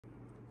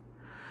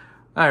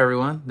Hi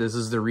everyone, this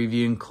is the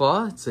Reavian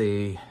Claw. It's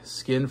a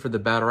skin for the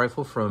battle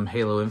rifle from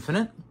Halo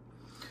Infinite.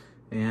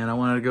 And I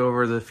wanted to go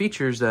over the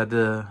features that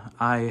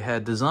I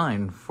had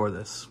designed for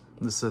this.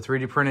 This is a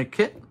 3D printed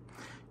kit,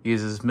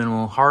 uses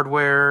minimal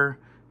hardware,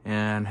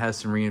 and has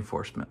some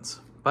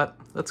reinforcements. But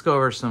let's go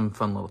over some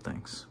fun little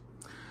things.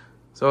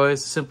 So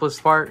it's the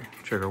simplest part,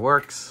 trigger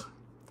works,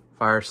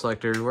 fire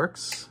selector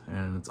works,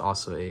 and it's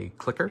also a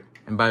clicker.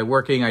 And by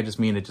working, I just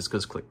mean it just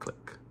goes click, click.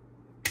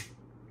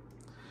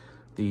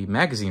 The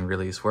magazine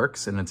release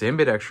works, and it's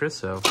ambidextrous,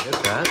 so get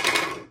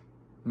that.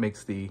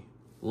 Makes the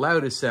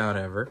loudest sound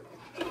ever.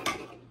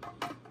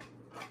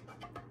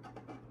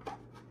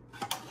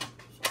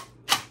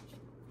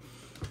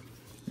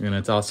 And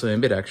it's also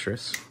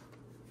ambidextrous,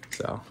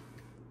 so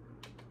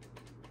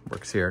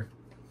works here.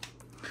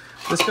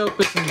 The scope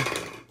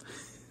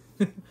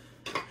isn't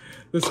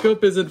the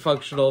scope isn't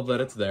functional, but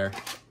it's there.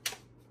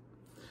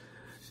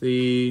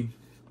 The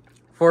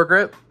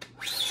foregrip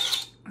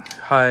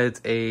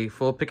hides a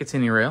full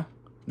Picatinny rail.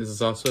 This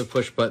is also a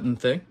push button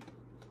thing.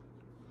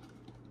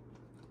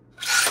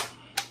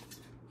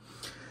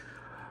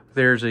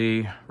 There's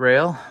a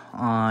rail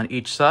on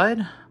each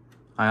side.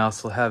 I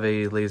also have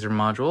a laser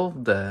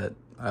module that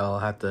I'll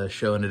have to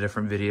show in a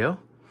different video.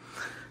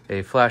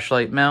 A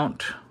flashlight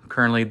mount.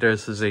 Currently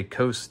this is a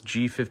Coast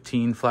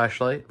G15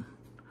 flashlight.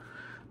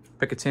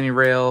 Picatinny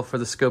rail for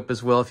the scope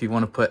as well if you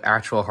want to put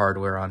actual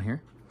hardware on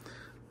here.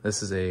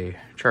 This is a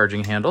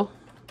charging handle.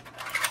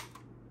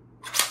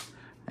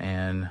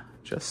 And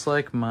just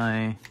like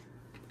my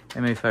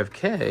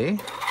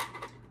MA5K,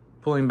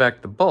 pulling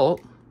back the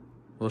bolt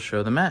will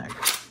show the mag.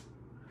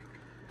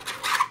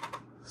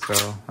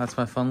 So that's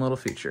my fun little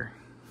feature.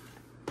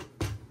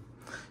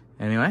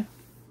 Anyway,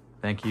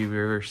 thank you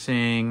for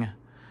seeing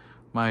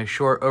my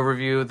short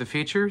overview of the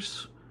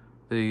features.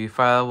 The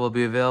file will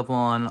be available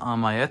on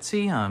my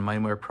Etsy, on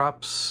Mighty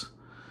Props.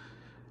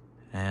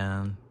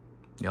 And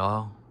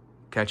y'all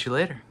catch you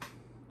later.